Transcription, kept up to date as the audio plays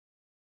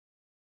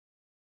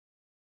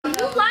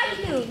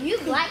You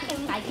like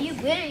him, like you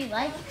literally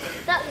like him.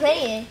 Stop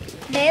playing.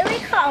 Haley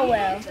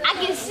Caldwell. I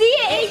can see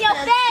it in your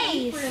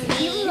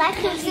face. You like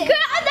him since... Girl,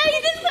 I know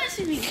you just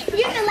pushed me.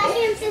 You've been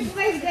liking him since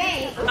first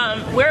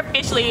grade. We're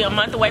officially a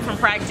month away from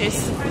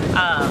practice.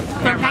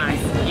 Never mind.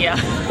 Yeah.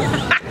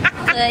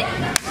 Good.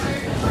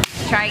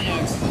 Try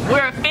again.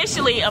 We're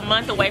officially a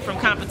month away from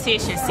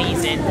competition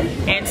season,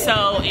 and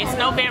so it's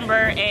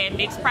November and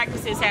mixed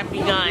practices have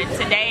begun.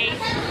 Today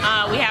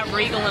we have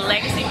Regal and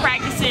Legacy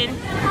practicing,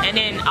 and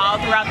then all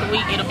throughout the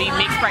week it'll be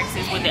mixed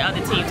practices with the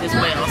other teams as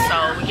well.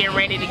 So we're getting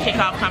ready to kick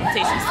off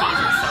competition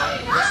season, so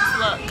wish us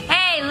luck.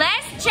 Hey,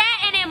 less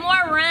chatting and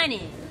more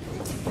running.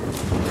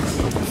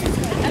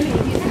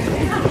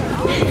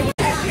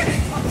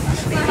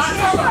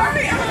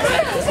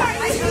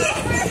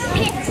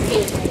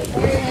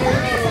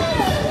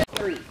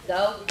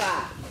 Go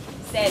 5,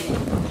 7,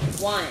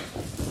 1,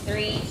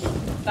 3,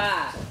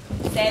 5,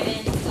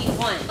 7, sweep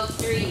 1, go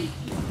 3,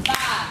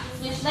 5,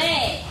 switch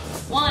leg,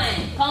 1,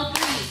 come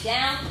 3,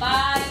 down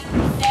 5,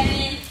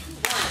 7,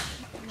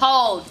 1,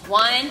 hold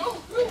 1,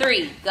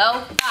 3,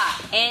 go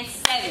 5, and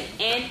 7,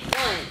 and 1,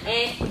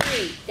 and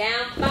 3,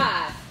 down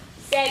 5,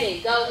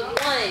 7, go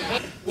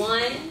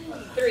 1,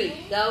 3,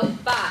 go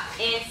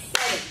 5, and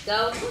 7,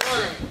 go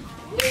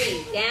 1,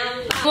 3,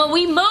 down 5. When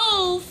we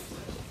move,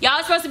 y'all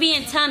are supposed to be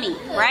in tummy,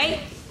 right?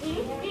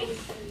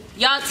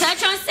 Y'all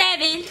touch on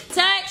 7.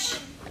 Touch.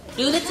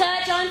 Do the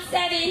touch on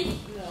 7.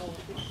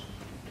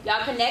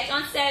 Y'all connect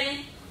on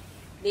 7.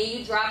 Then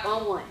you drop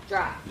on 1.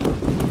 Drop.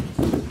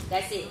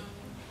 That's it.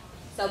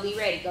 So be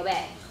ready. Go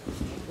back.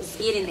 Let's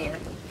get in there.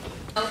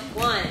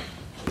 1,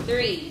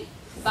 3,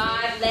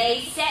 5.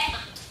 Lay set.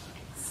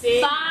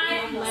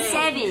 5,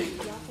 7.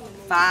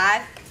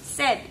 5,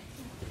 7.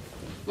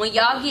 When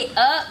y'all get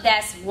up,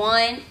 that's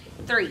 1,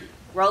 3.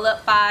 Roll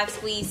up 5,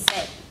 squeeze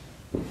 7.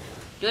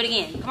 Do it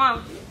again. Come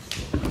on.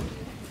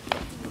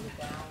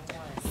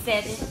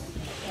 7.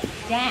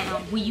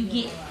 Down. When you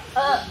get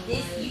up,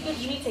 you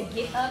need to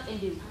get up and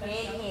do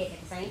head to head at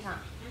the same time.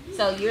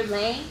 So you're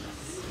laying.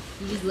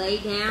 You just lay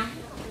down.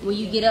 When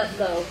you get up,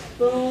 go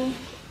boom,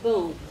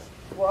 boom.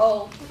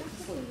 Roll,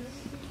 squeeze.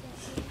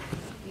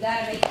 You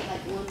gotta make it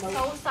like one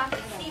motion. So I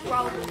can see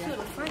roll to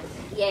the front.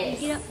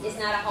 Yes. It's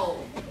not a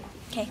hold.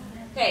 Okay.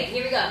 Okay,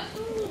 here we go.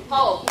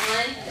 Hold. 1,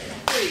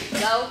 3,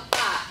 go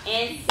 5,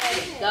 and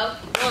 7, go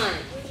 1,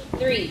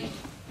 3,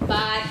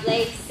 5,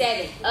 lay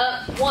 7,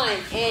 up 1,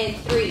 and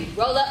 3,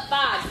 roll up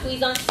 5,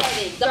 squeeze on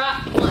 7,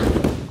 drop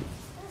 1.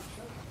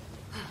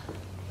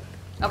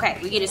 Okay,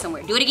 we get it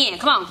somewhere. Do it again.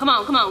 Come on, come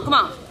on, come on, come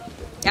on.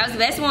 That was the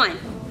best one.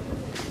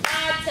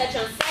 5, touch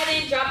on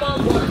 7, drop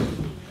on 1.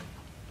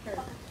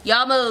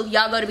 Y'all move.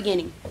 Y'all go to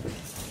beginning.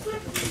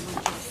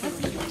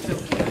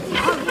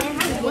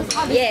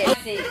 Yes.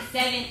 6,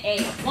 7,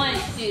 8. 1,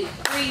 2,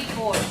 3,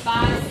 4,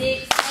 5,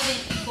 6,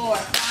 7, 4,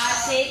 5,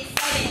 6,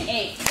 7,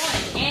 8.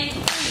 1 and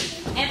 3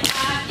 and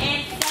 5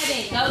 and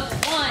 7. Go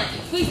 1.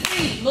 Squeeze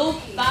 3. Move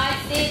 5,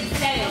 6,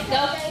 7.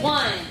 Go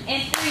 1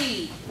 and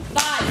 3,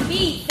 5.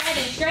 Feet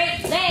 7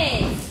 straight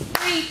legs.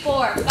 3,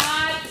 4,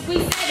 5.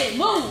 Squeeze 7.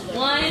 Move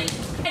 1,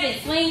 7.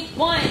 Swing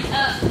 1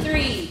 up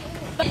 3,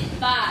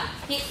 5.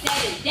 Hit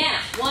 7 down.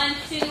 1,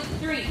 2,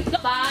 3.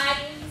 5,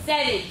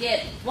 7.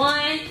 Dip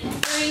 1,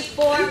 3,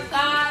 4,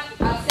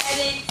 5. Off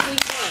 7.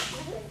 Squeeze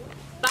 1.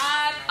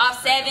 5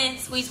 off 7.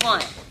 Squeeze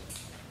 1.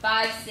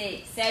 5,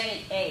 6, 7,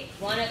 8.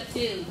 1 up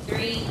 2,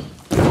 3,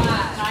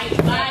 5. Tight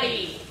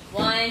body.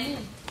 1,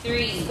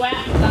 3, Squat.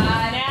 5.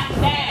 Snap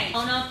back.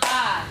 On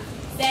 5,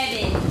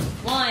 7.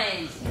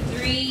 1,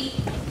 3,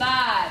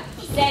 5,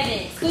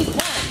 7. Squeeze 1.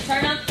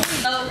 Turn on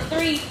 3. Go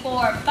 3,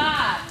 4,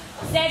 5,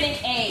 7,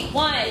 8.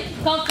 1.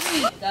 Come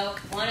 3. Go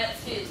 1 up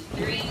 2,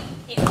 3.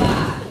 Hit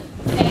 5.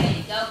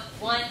 7. Go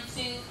 1,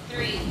 2,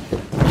 3,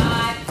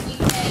 5.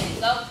 Squeeze 7.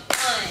 Go 1.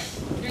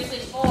 3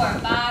 switch 4,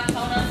 5.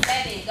 Tone on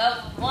 7. Go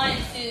 1,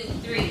 2,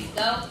 3.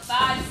 Go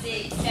 5,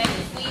 6,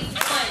 7. Squeeze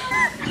 1.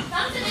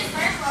 Come to this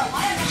first row.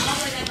 Why are we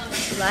always on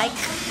this? Like,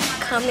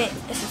 comment,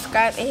 and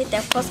subscribe, and hit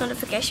that post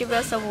notification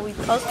bell so when we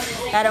post,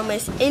 I don't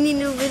miss any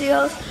new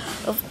videos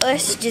of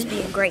us just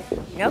being great,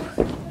 you know?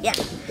 Yeah. 1,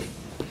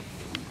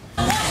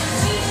 2,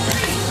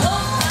 3, go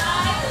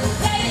 5,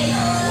 7.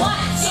 1,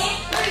 2,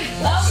 3,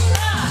 go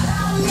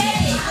 5,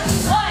 7.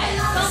 1,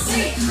 come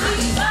 3, 3,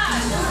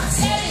 5,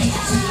 7.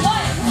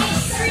 1,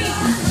 6, 3,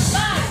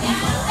 5,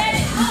 down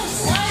 7.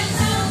 1,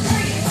 2,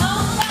 3, go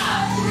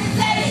 5,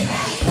 7.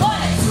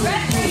 1,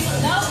 rest 3,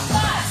 go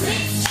 5,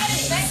 6,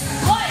 7.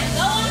 1,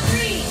 go on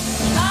 3,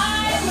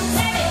 5,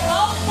 7.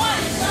 Go 1,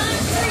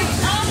 3,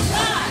 go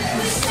 5,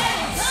 7.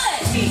 Good.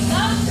 3,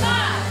 go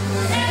 5,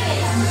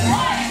 7.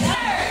 1,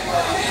 third.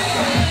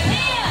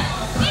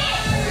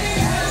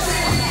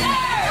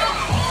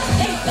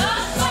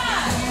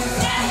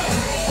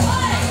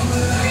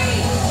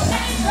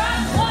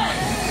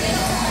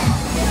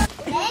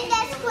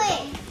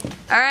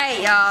 All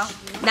right, y'all.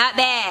 Not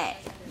bad.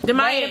 Way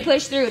Demaya. to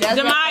push through. That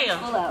was Demaya.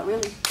 pull out,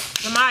 really.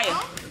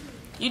 Demaya,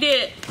 you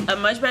did a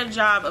much better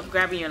job of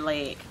grabbing your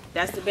leg.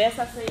 That's the best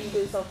I've seen you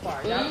do so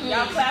far.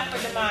 Y'all clap for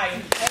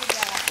Demaya.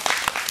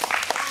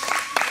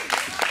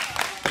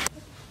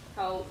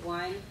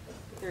 1,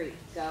 3.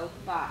 Go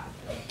 5,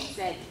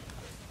 7,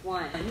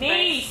 1.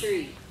 Knees. Press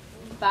 3,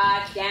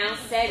 5. Down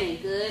 7.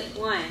 Good.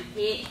 1.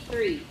 Hit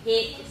 3.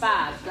 Hit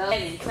 5. Go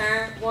 7.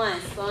 Turn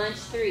 1. Sponge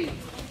 3.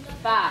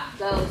 5.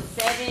 Go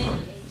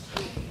 7.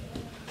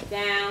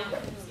 Down.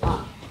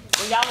 Up.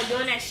 When y'all are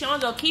doing that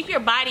shongo, keep your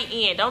body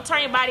in. Don't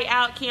turn your body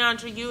out,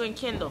 Keandra, you and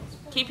Kendall.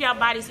 Keep your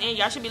bodies in.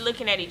 Y'all should be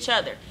looking at each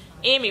other.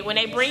 Emmy, when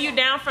they bring you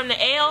down from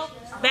the L,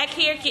 back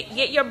here,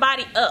 get your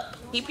body up.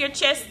 Keep your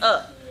chest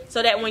up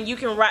so that when you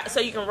can rock, so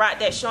you can rock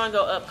that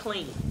shongo up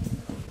clean.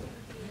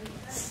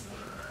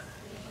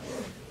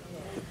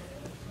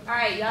 All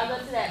right, y'all go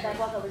to that back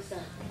walk over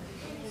son.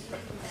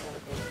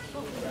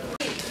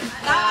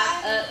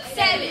 5 up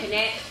 7.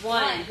 Connect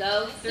 1.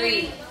 Go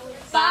 3.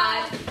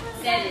 5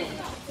 7.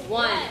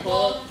 1.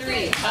 Pull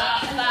 3. Up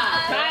 5.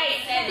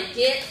 Right 7.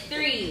 Dip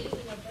 3.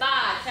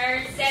 5.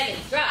 Turn 7.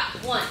 Drop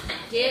 1.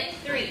 Dip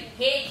 3.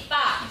 Hit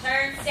 5.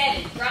 Turn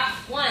 7. Drop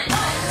 1. Up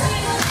 5.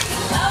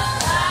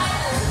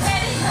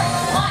 7.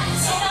 1.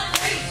 Hit up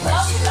 3. Go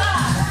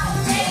 5.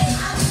 7.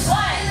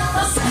 1.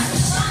 Go 5.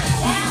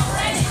 Down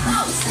 7.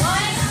 Go 1.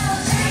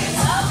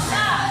 Go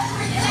 5.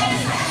 7.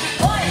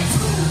 1.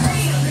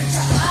 3.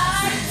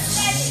 5.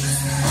 7.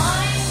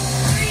 1.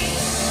 3.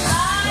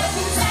 5.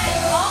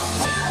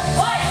 7.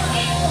 1.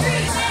 Hit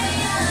 3. 7.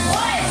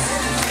 1.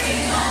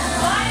 3.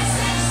 5.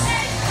 6.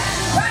 7.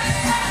 Right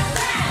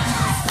down.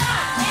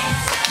 Stop. And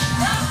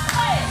 7. Go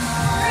 1.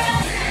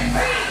 3.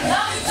 3.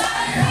 Go 5.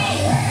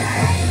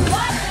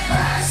 1.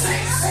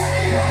 6.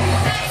 7.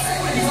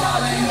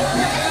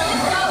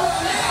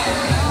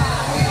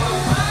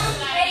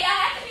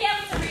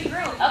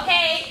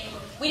 Okay,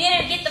 we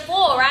didn't get the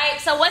full, right?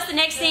 So what's the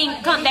next thing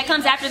that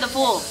comes after the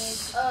full?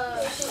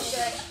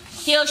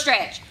 Heel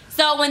stretch.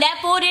 So when that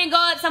full didn't go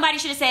up, somebody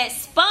should have said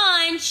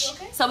sponge,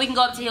 so we can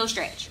go up to heel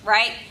stretch,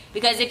 right?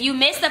 Because if you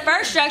miss the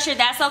first structure,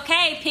 that's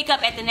okay. Pick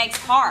up at the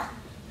next part.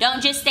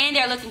 Don't just stand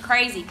there looking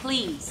crazy,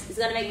 please. It's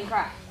gonna make me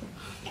cry.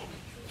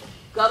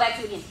 Go back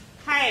to it again.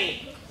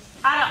 Hey,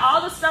 out of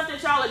all the stuff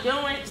that y'all are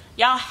doing,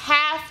 y'all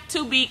have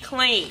to be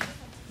clean.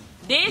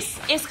 This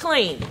is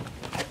clean.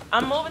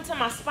 I'm moving to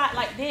my spot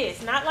like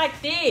this, not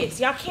like this.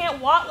 Y'all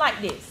can't walk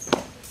like this.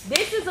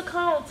 This is a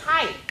cone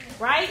tight,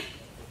 right?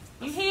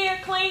 You hear?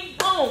 Clean,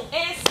 boom,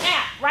 and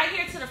snap. Right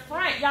here to the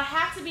front. Y'all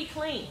have to be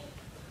clean.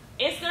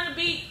 It's going to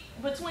be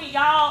between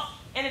y'all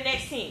and the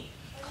next team.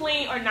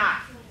 Clean or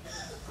not.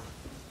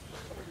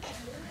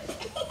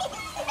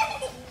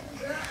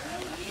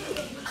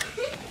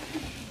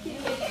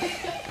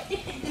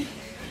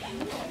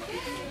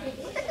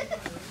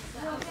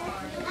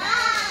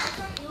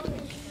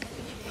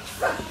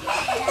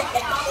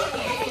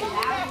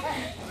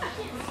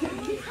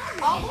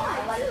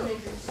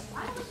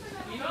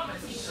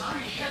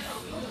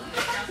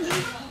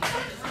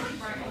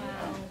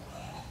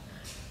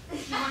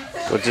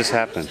 What just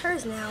happened? It's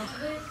hers now.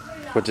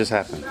 What just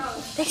happened?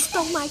 They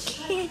stole my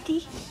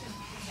candy.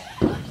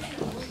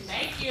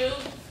 Thank you.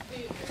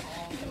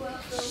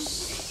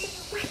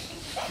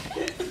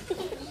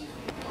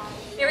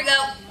 Here we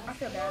go. I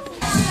feel bad.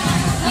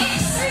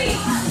 6, 3,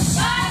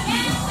 5,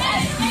 and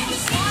 7. Make it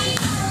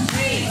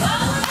 3,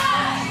 5,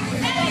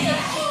 7,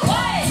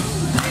 1,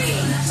 3,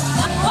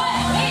 1,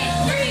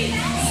 8, 3,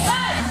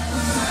 5,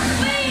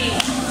 3,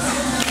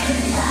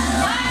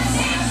 5,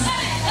 6,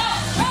 7. Go.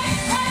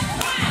 Right,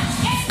 round.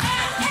 Get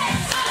down, get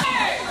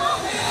turn.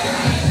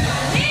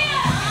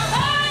 Kneel,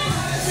 turn.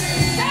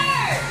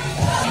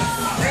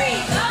 3,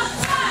 go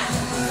 5,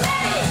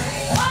 7,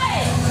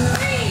 1,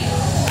 3,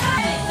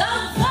 5, go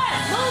 1,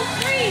 move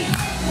 3,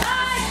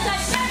 5,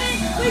 touch 7,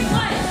 squeeze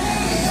 1.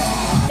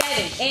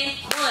 7 and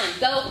 1,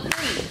 go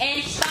 3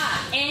 and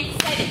 5 and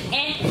 7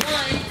 and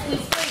 1,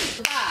 squeeze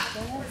 3, 5,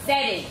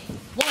 7,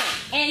 1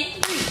 and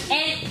 3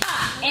 and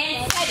 5 and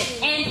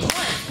 7 and 1,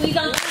 squeeze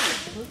on 3,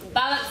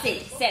 5 up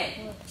 6,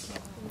 7.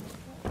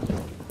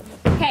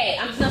 Okay,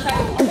 I'm just gonna try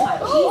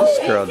to. This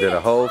girl did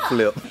a whole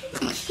flip.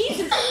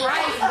 Jesus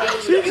Christ,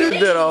 baby. She just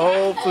did a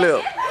whole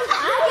flip.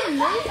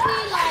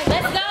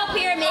 Let's go,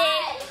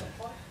 pyramid.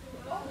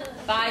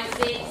 5,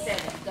 6,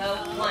 7. Go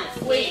 1.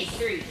 Squeeze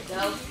 3.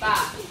 Go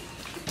 5.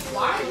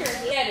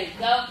 7.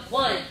 Go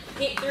 1.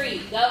 Hit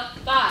 3. Go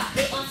 5.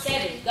 Hit on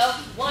 7. Go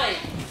 1.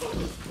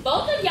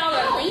 Both of y'all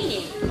are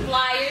leaning,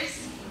 flyers.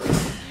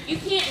 You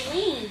can't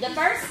lean. The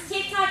first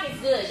TikTok is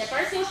good. The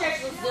first heel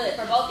stretch was good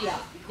for both of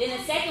y'all. Then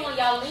the second one,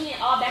 y'all leaning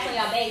all back on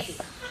y'all bases.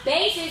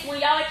 Bases, when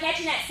y'all are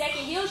catching that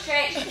second heel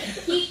stretch,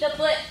 keep the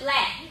foot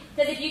flat.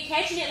 Because if you're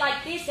catching it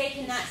like this, they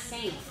cannot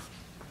stand.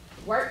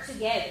 Work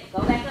together.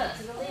 Go back up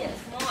to the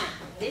lift. Come on.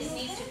 This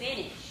needs to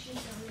finish.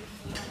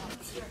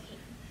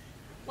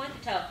 Point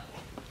the toe.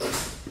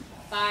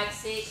 5,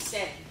 6,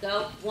 7.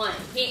 Go 1.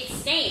 Hit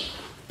stand.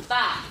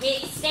 5.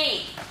 Hit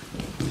stand.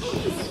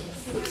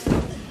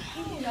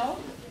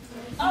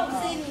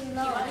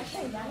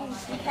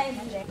 You can't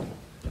do that.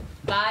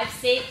 5,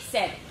 6,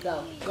 7.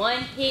 Go.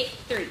 1, hit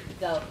 3.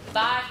 Go.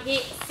 5,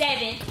 hit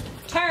 7.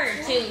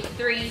 Turn 2,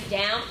 3.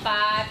 Down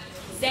 5,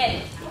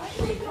 7.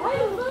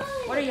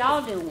 What are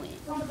y'all doing?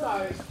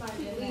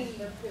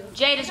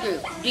 Jada's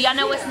group. Do y'all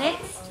know what's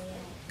next?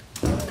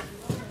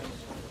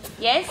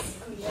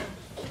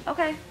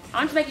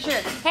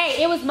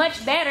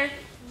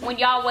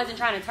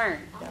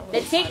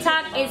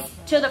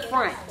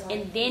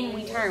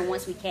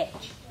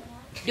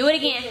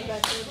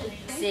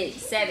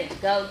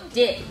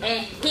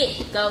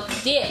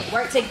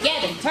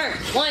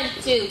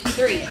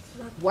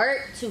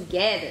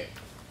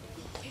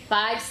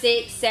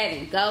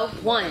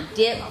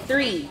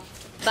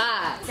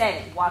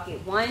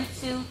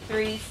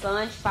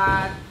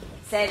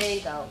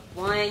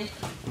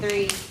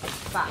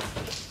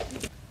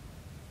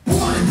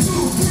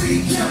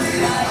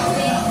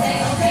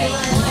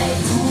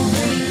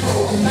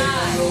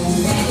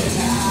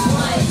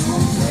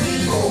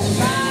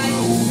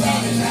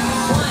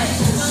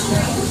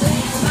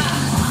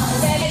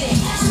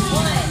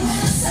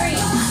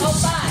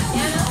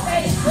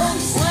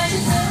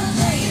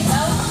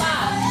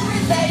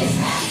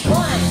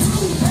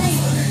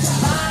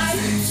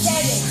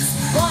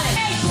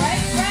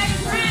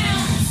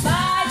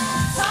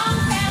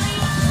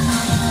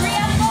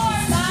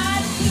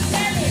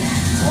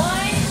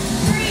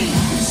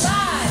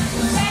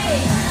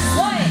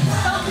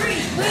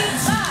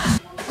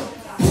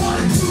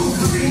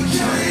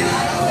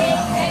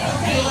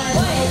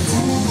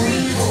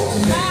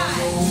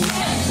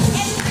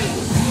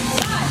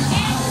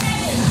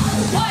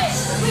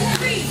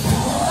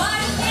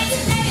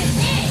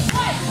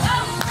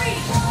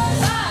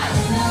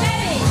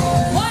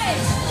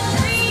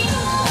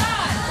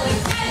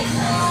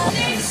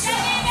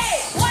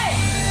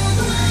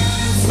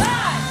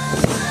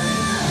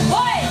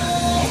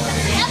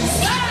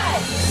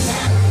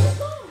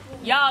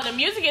 Y'all, the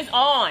music is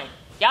on.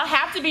 Y'all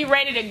have to be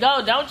ready to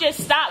go. Don't just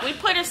stop. We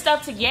putting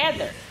stuff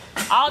together.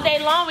 All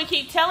day long, we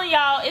keep telling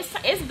y'all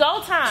it's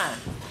go time.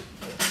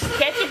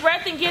 Catch your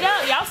breath and get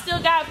up. Y'all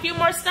still got a few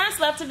more stunts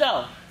left to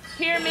go.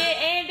 Pyramid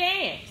and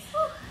dance.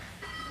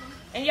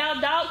 And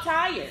y'all dog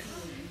tired.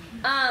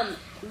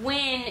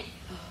 When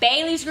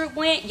Bailey's group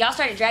went, y'all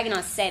started dragging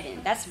on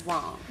 7. That's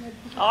wrong.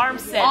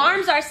 Arms 7.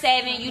 Arms are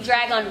 7, you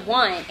drag on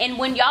 1. And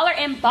when y'all are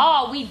in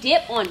ball, we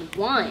dip on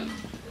 1.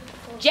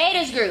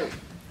 Jada's group,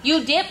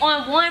 you dip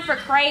on 1 for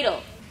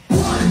cradle. 1, 2,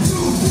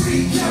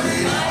 3, 5, 6,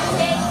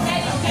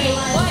 7, 8,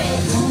 1,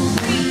 2,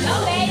 3, go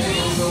baby.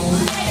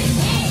 7,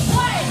 8,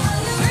 1,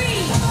 2, 3,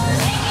 8,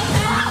 7,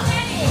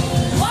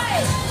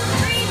 1,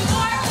 3,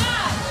 4,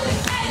 5,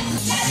 7,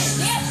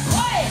 7, dip,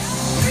 1,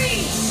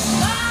 3,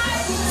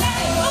 5,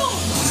 7, boom.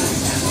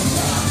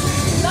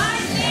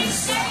 5, 6,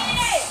 7,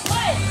 8,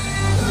 1,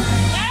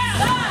 down,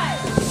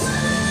 5,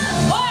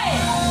 1,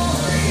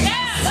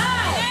 down,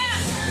 5, down.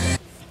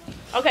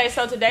 Okay,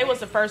 so today was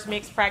the first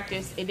mixed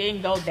practice. It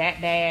didn't go that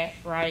bad,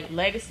 right?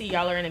 Legacy,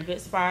 y'all are in a good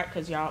spot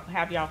because y'all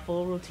have y'all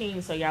full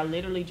routine, so y'all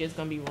literally just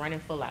going to be running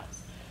full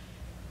outs.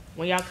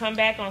 When y'all come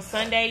back on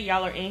Sunday,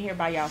 y'all are in here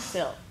by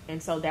y'allself,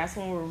 and so that's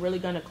when we're really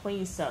going to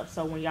clean stuff.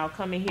 So when y'all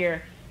come in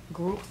here,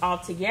 group all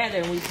together,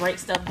 and we break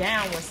stuff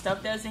down, when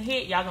stuff doesn't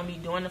hit, y'all going to be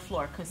doing the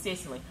floor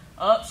consistently.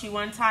 Up, she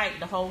wasn't tight,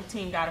 the whole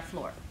team got a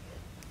floor.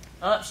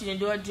 Up, she didn't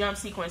do a jump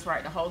sequence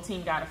right, the whole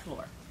team got a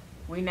floor.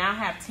 We now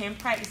have 10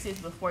 practices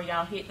before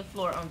y'all hit the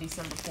floor on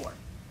December 4th.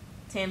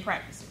 10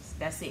 practices.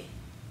 That's it.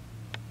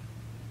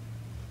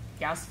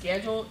 Y'all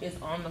schedule is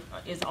on the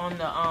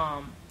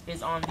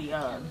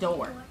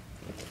door.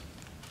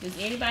 Does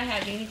anybody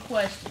have any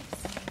questions?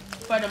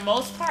 For the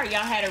most part,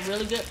 y'all had a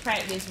really good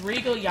practice.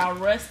 Regal, y'all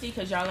rusty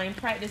because y'all ain't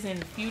practiced in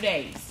a few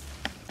days.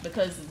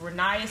 Because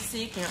Renee is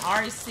sick and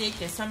Ari's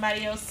sick and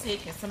somebody else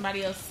sick and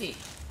somebody else sick.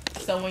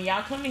 So when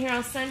y'all come in here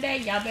on Sunday,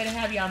 y'all better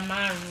have y'all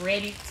mind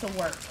ready to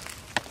work.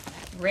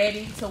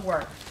 Ready to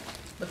work.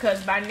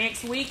 Because by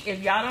next week,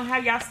 if y'all don't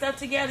have y'all stuff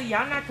together,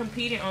 y'all not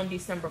competing on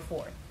December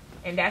 4th.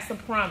 And that's a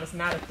promise,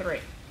 not a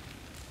threat.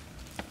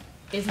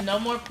 It's no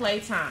more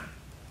playtime.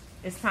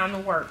 It's time to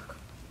work.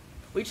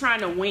 We're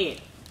trying to win.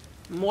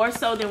 More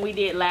so than we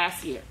did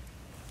last year.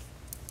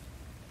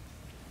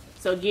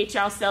 So get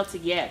yourself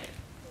together.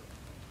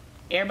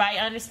 Everybody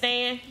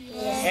understand?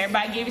 Yes.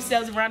 Everybody give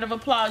yourselves a round of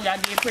applause.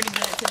 Y'all did pretty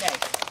good today.